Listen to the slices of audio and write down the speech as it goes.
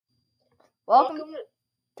Welcome to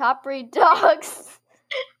Top Breed Dogs.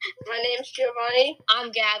 My name's Giovanni.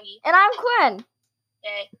 I'm Gabby. And I'm Quinn.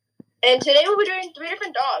 Okay. And today we'll be doing 3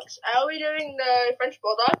 different dogs. I'll be doing the French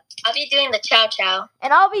Bulldog. I'll be doing the Chow.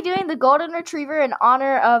 And I'll be doing the Golden Retriever in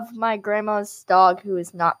honor of my grandma's dog, who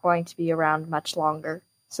is not going to be around much longer.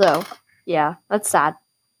 So, yeah, that's sad.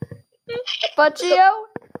 But, Gio,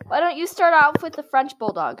 why don't you start off with the French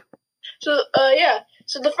Bulldog? So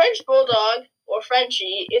the French Bulldog, or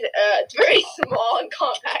Frenchie, is it's a very small and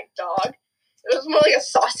compact dog. It was more like a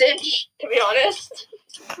sausage, to be honest.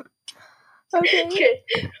 Okay.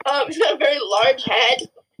 It's got a very large head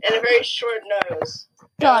and a very short nose.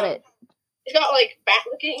 Got it. It's got like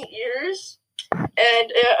bat-looking ears,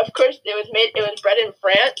 and of course it was bred in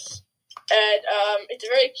France, and it's a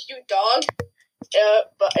very cute dog.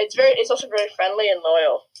 But it's also very friendly and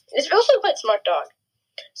loyal. It's also quite a smart dog.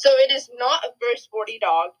 So it is not a very sporty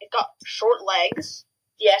dog. It's got short legs.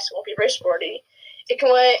 Yes, it won't be very sporty.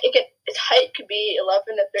 Its height could be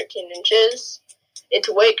 11 to 13 inches. Its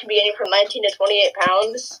weight can be anywhere from 19 to 28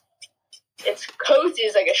 pounds. Its coat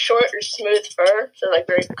is like a short or smooth fur, so like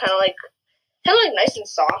very kind of like nice and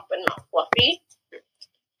soft but not fluffy.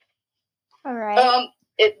 All right.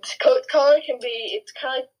 Its coat color can be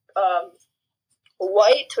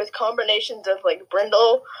white with combinations of like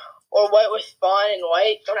brindle or white with fawn and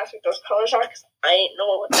white. Don't ask me what those colors are because I ain't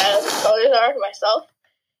know what those colors are myself.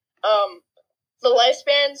 The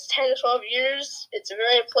lifespan's 10 to 12 years. It's a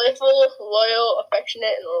very playful, loyal,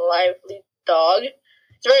 affectionate, and lively dog.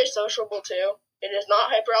 It's very sociable, too. It is not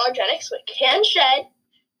hyperallergenic, so it can shed.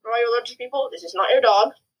 For all your allergic people, this is not your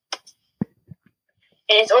dog.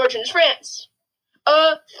 And its origin is France.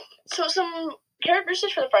 So some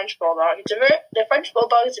characteristics for the French Bulldog. The French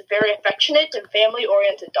Bulldog is a very affectionate and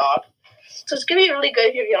family-oriented dog. So it's going to be really good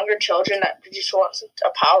if you have younger children that just want a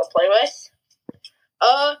pal to play with.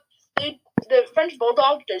 The French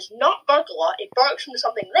Bulldog does not bark a lot. It barks when there's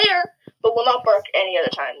something there, but will not bark any other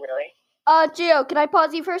time, really. Gio, can I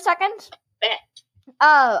pause you for a second? Bet.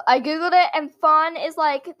 I googled it, and fawn is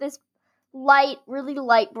like this really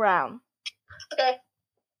light brown. Okay.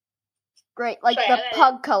 Great, like Should I the add that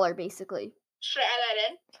pug color, basically. Should I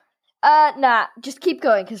add that in? Nah, just keep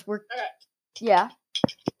going, because we're... Okay. Yeah.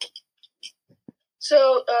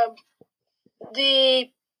 So,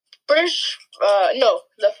 the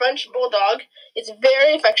French Bulldog is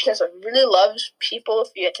very affectionate, so it really loves people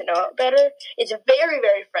if you get to know it better. It's very,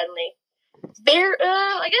 very friendly.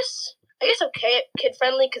 I guess okay,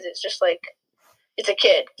 kid-friendly, because it's just like, it's a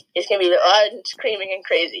kid. It's going to be loud and screaming and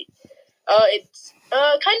crazy. It's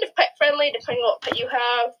kind of pet-friendly, depending on what pet you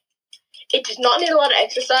have. It does not need a lot of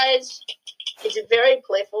exercise. It's very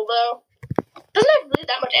playful, though. It doesn't have really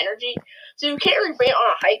that much energy, so you can't really bring it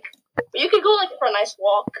on a hike. But you could go, like, for a nice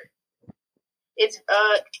walk. It's,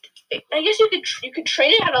 I guess you could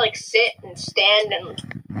train it how to, like, sit and stand, and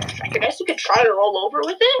I guess you could try to roll over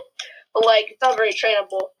with it, but, like, it's not very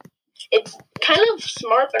trainable. It's kind of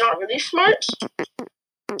smart, but not really smart.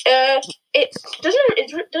 It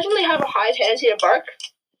doesn't really have a high tendency to bark,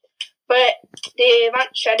 but the amount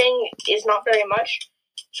of shedding is not very much.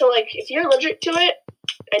 So, like, if you're allergic to it,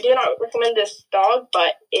 I do not recommend this dog,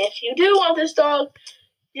 but if you do want this dog,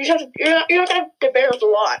 you're not going to have to bear with a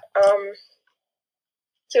lot.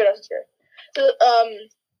 See what else is here. So,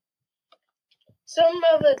 some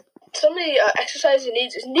of the exercise it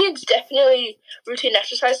needs definitely routine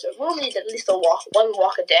exercise, so it will need at least one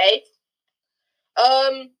walk a day.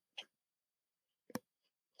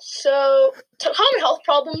 So common health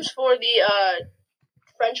problems for the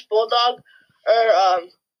French Bulldog are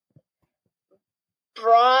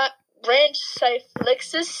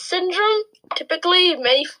branchiophysis syndrome. Typically,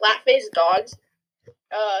 many flat-faced dogs.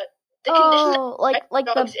 The condition like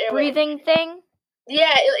the breathing thing.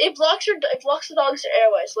 Yeah, it blocks the dog's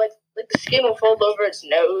airway. So like the skin will fold over its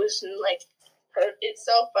nose and like hurt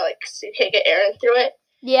itself, but like so you can't get air in through it.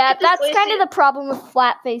 Yeah, that's kind of the problem with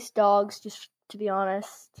flat-faced dogs. Just to be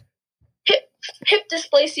honest. Hip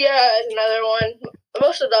dysplasia is another one.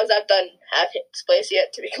 Most of the dogs I've done have hip dysplasia.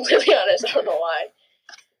 To be completely honest, I don't know why.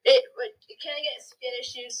 It can get skin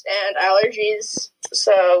issues and allergies,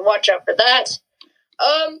 so watch out for that.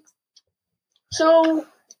 So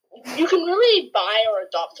you can really buy or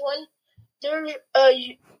adopt one.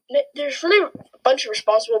 There's really a bunch of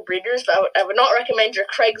responsible breeders, but I would not recommend your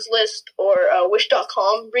Craigslist or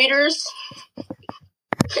Wish.com breeders.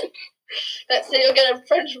 That say you'll get a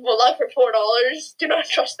French Bulldog for $4. Do not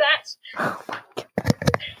trust that. Oh my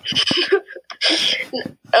god.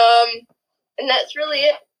 And that's really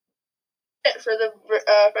it for the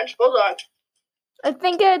French Bulldog. I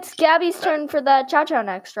think it's Gabby's turn for the Chow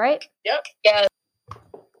next, right? Yep. Yeah.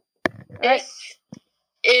 Right. This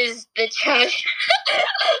is the Chow.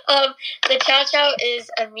 The Chow Chow is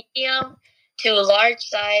a medium to large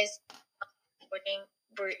size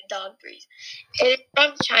dog breed. It is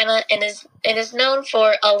from China and is known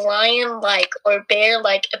for a lion-like or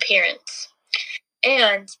bear-like appearance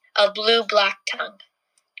and a blue-black tongue.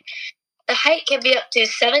 The height can be up to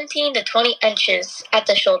 17 to 20 inches at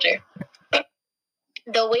the shoulder.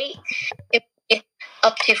 The weight can be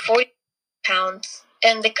up to 40 pounds,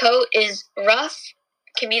 and the coat is rough.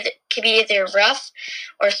 Can be either rough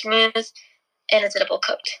or smooth, and it's a double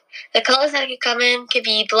coat. The colors that can come in can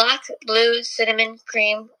be black, blue, cinnamon,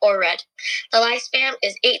 cream, or red. The lifespan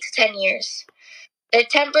is 8 to 10 years. Their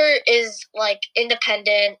temper is like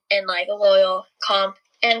independent and like loyal, calm,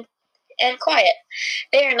 and quiet.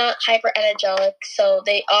 They are not hyper energetic, so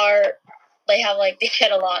they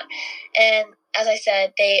shed a lot. And as I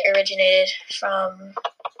said, they originated from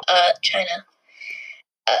China.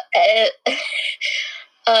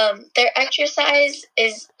 Their exercise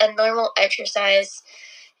is a normal exercise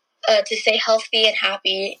to stay healthy and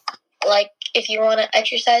happy. Like, if you want to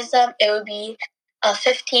exercise them, it would be a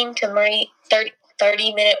 15 to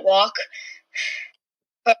 30-minute walk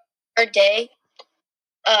per day,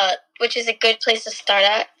 which is a good place to start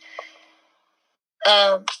at.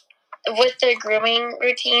 With their grooming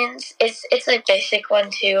routines, it's a basic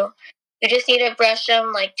one too. You just need to brush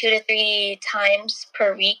them like 2 to 3 times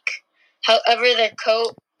per week. However, their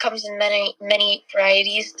coat comes in many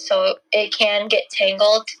varieties, so it can get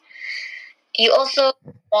tangled. You also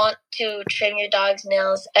want to trim your dog's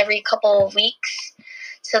nails every couple of weeks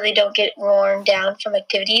so they don't get worn down from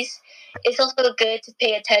activities. It's also good to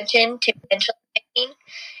pay attention to dental hygiene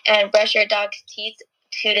and brush your dog's teeth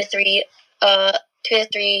 2 to 3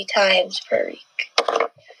 times per week.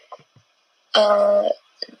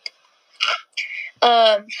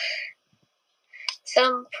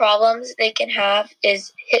 Some problems they can have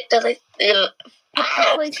is hip Dysplasia?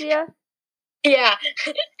 Yeah.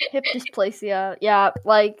 Hip dysplasia. Yeah,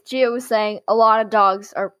 like Gio was saying, a lot of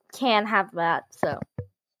dogs can have that. So,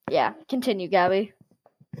 yeah, continue, Gabby.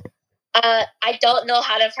 I don't know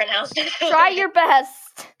how to pronounce it. Try your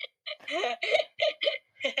best.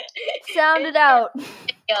 Sound it out.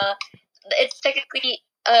 It's technically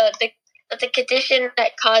the condition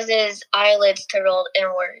that causes eyelids to roll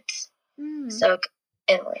inwards. So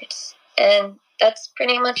inwards, and that's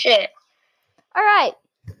pretty much it. All right.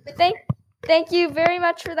 Thank you very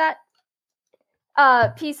much for that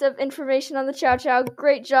piece of information on the Chow Chow.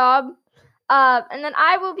 Great job. And then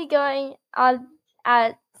I will be going on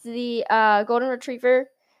at the Golden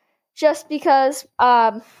Retriever just because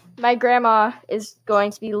my grandma is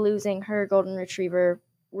going to be losing her Golden Retriever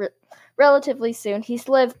relatively soon. He's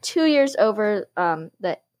lived 2 years over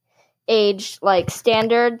the age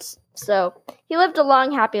standards, so he lived a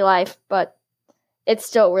long, happy life, but it's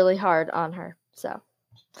still really hard on her. So,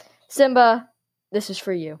 Simba, this is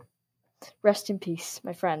for you. Rest in peace,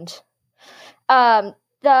 my friend.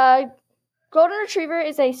 The Golden Retriever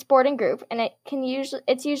is a sporting group, and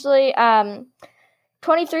it's usually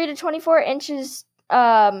 23 to 24 inches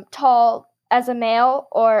tall as a male,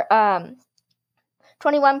 or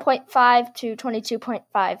 21.5 to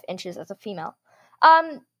 22.5 inches as a female.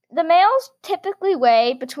 The males typically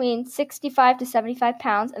weigh between 65 to 75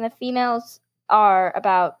 pounds, and the females are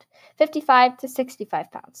about 55 to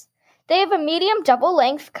 65 pounds. They have a medium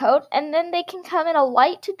double-length coat, and then they can come in a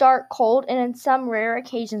light to dark cold, and in some rare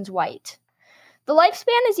occasions white. The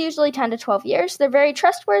lifespan is usually 10 to 12 years. They're very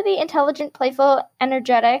trustworthy, intelligent, playful,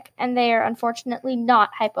 energetic, and they are unfortunately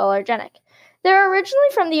not hypoallergenic. They're originally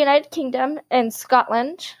from the United Kingdom and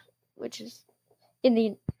Scotland, which is in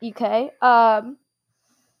the UK.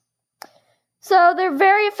 So they're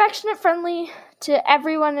very affectionate, friendly to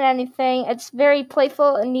everyone and anything. It's very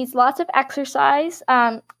playful and needs lots of exercise.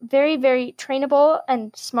 Very, very trainable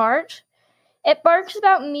and smart. It barks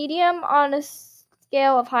about medium on a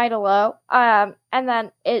scale of high to low, and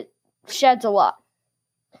then it sheds a lot.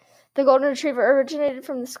 The Golden Retriever originated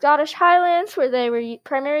from the Scottish Highlands, where they were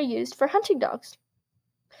primarily used for hunting dogs.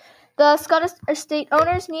 The Scottish estate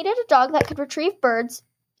owners needed a dog that could retrieve birds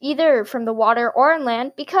either from the water or on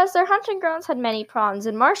land because their hunting grounds had many prawns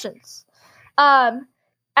and Martians.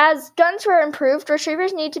 As guns were improved,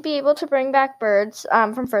 retrievers need to be able to bring back birds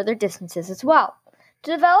from further distances as well.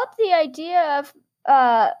 To develop the idea of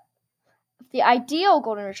the ideal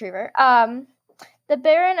Golden Retriever, the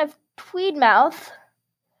Baron of Tweedmouth,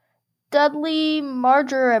 Dudley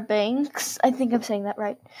Marjoribanks, I think I'm saying that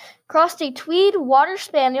right, crossed a Tweed Water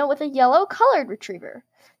Spaniel with a yellow-colored retriever.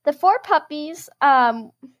 The 4 puppies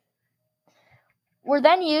were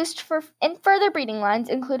then used in further breeding lines,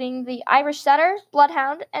 including the Irish Setter,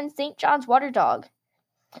 Bloodhound, and St. John's Water Dog,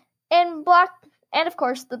 and of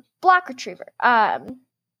course the Black Retriever.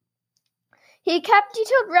 He kept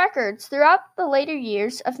detailed records throughout the later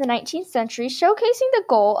years of the 19th century, showcasing the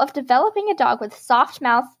goal of developing a dog with soft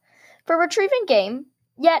mouth for retrieving game,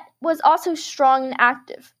 yet was also strong and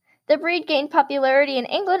active. The breed gained popularity in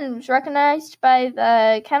England and was recognized by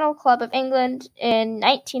the Kennel Club of England in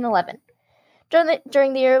 1911.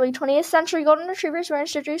 During the early 20th century, Golden Retrievers were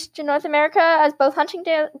introduced to North America as both hunting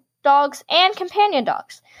dogs and companion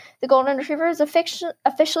dogs. The Golden Retriever is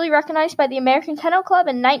officially recognized by the American Kennel Club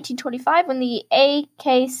in 1925 when the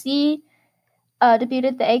AKC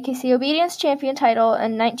debuted the AKC Obedience Champion title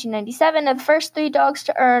in 1997, and the first 3 dogs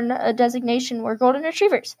to earn a designation were Golden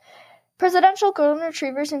Retrievers. Presidential Golden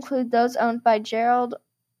Retrievers include those owned by Gerald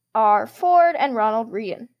R. Ford and Ronald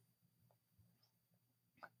Reagan.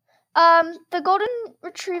 The Golden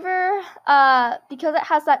Retriever, because it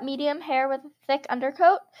has that medium hair with a thick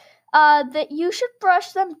undercoat, that you should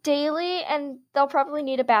brush them daily, and they'll probably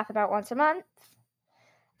need a bath about once a month.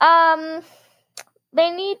 They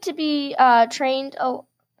need to be trained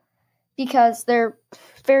because they're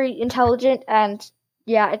very intelligent, and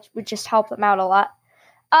yeah, it would just help them out a lot.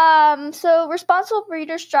 So responsible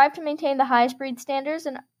breeders strive to maintain the highest breed standards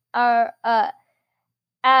and are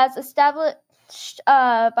as established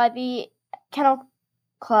by the kennel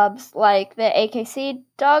clubs like the AKC.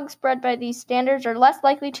 Dogs bred by these standards are less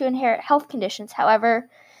likely to inherit health conditions. However,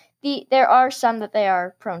 there are some that they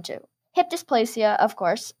are prone to. Hip dysplasia, of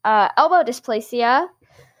course, elbow dysplasia,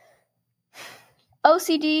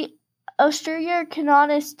 OCD, posterior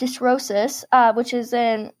cutaneous dysrosis, which is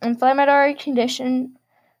an inflammatory condition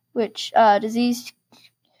which diseased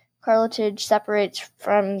cartilage separates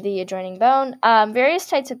from the adjoining bone. Various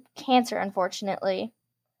types of cancer, unfortunately.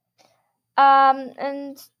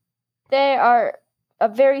 And they are a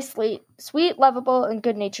very sweet, lovable, and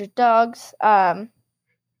good-natured dogs. And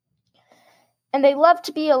they love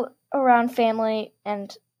to be around family,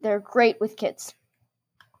 and they're great with kids.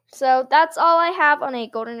 So that's all I have on a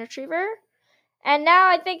Golden Retriever. And now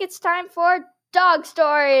I think it's time for dog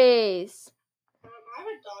stories. I have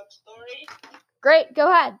a dog story. Great,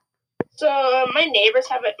 go ahead. So my neighbors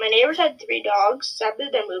had 3 dogs. Sadly,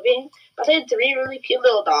 they're moving, but they had 3 really cute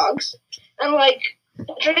little dogs. And like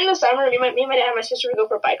during the summer, me, my dad, and my sister would go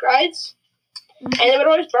for bike rides, and they would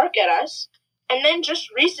always bark at us. And then just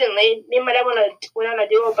recently, me and my dad went on a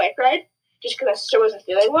duo bike ride just because my sister wasn't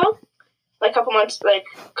feeling well. Like I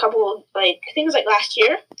think it was like last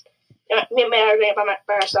year. Me and my dad were going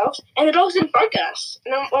by ourselves, and the dogs didn't bark at us.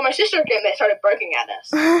 And then when my sister came, they started barking at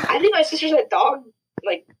us. I think my sister's a dog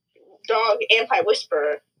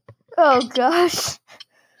anti-whisperer. Oh gosh.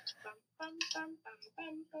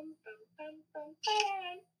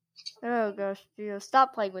 Oh gosh, Gio,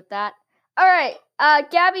 stop playing with that. Alright,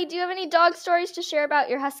 Gabby, do you have any dog stories to share about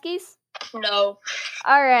your huskies? No.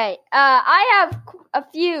 Alright, I have a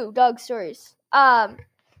few dog stories.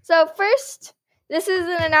 So first, this is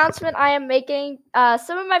an announcement I am making.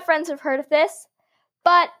 Some of my friends have heard of this,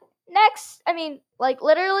 but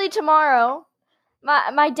literally tomorrow,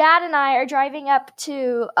 my dad and I are driving up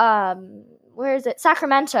to,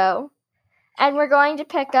 Sacramento, and we're going to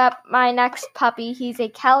pick up my next puppy. He's a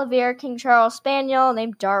Cavalier King Charles Spaniel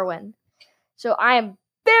named Darwin. So I am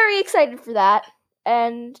very excited for that,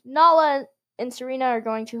 and Nala and Serena are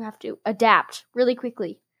going to have to adapt really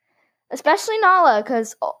quickly. Especially Nala,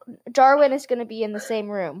 because Darwin is going to be in the same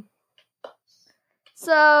room.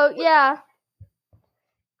 So, yeah.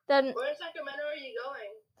 Then, Where in Sacramento are you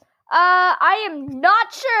going? I am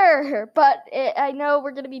not sure, but I know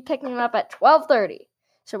we're going to be picking him up at 12:30.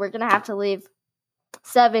 So we're going to have to leave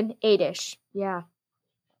 7, 8-ish. Yeah.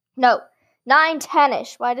 No, 9,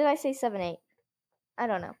 10-ish. Why did I say 7, 8? I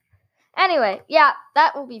don't know. Anyway, yeah,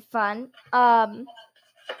 that will be fun. Then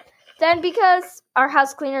because our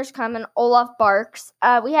house cleaners come and Olaf barks,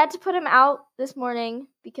 we had to put him out this morning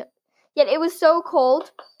yet it was so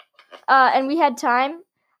cold, and we had time.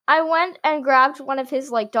 I went and grabbed one of his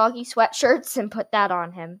doggy sweatshirts and put that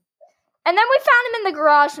on him. And then we found him in the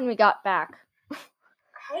garage when we got back.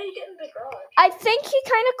 How did you get in the garage? I think he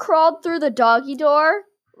kind of crawled through the doggy door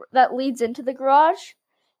that leads into the garage.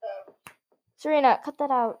 Serena, cut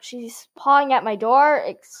that out. She's pawing at my door.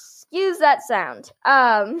 Excuse that sound.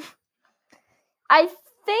 I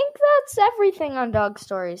think that's everything on dog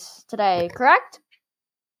stories today, correct?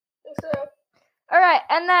 So, Alright,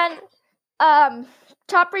 and then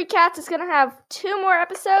Top Breed Cats is going to have 2 more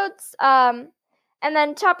episodes. And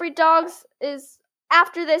then Top Breed Dogs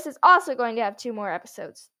after this is also going to have 2 more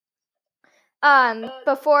episodes.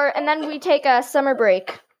 Before, and then we take a summer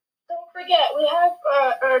break. Don't forget, we have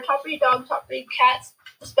our top 3 dog, top 3 cats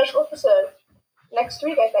special episode next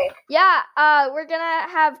week, I think. Yeah, we're gonna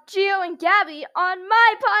have Gio and Gabby on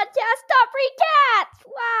my podcast, Top 3 Cats!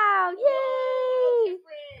 Wow, yay!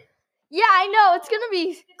 Yeah, I know, it's gonna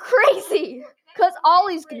be crazy, because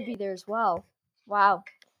Ollie's gonna be there as well. Wow.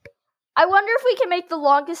 I wonder if we can make the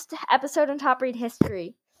longest episode in Top Breed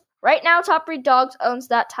history. Right now, Top Breed Dogs owns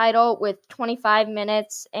that title with 25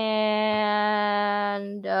 minutes,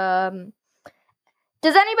 and,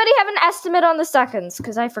 does anybody have an estimate on the seconds?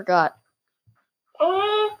 Because I forgot.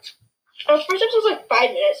 Our first episode was like 5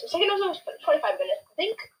 minutes. The second episode was 25 minutes, I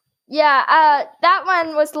think. Yeah, that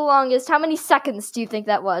one was the longest. How many seconds do you think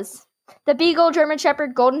that was? The Beagle, German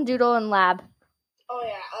Shepherd, Golden Doodle, and Lab. Oh,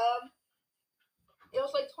 yeah. It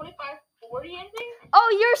was like 25:40, I think. Oh,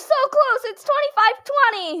 you're so close. It's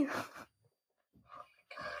 25:20.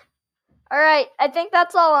 All right, I think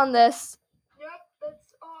that's all on this. Yep,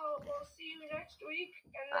 that's all. We'll see you next week,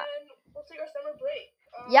 and then we'll take our summer break.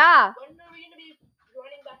 Yeah. When are we going to be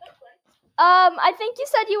joining back up then? I think you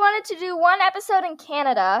said you wanted to do one episode in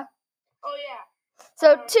Canada. Oh, yeah.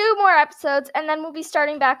 So 2 more episodes, and then we'll be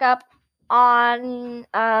starting back up on,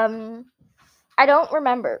 I don't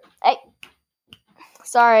remember.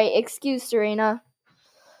 Sorry, excuse Serena.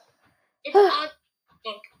 It's August.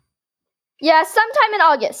 Yeah, sometime in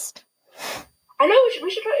August. I know we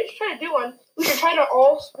should try to do one. We should try to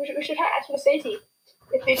we should try to ask Miss Stacey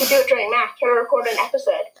if we could do it during math. Try to record an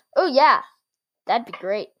episode. Oh yeah, that'd be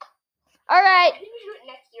great. All right. I think we should do it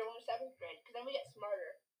next year when we're 7th grade, because then we get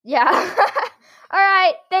smarter. Yeah. All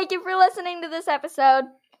right. Thank you for listening to this episode.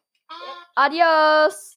 Adios.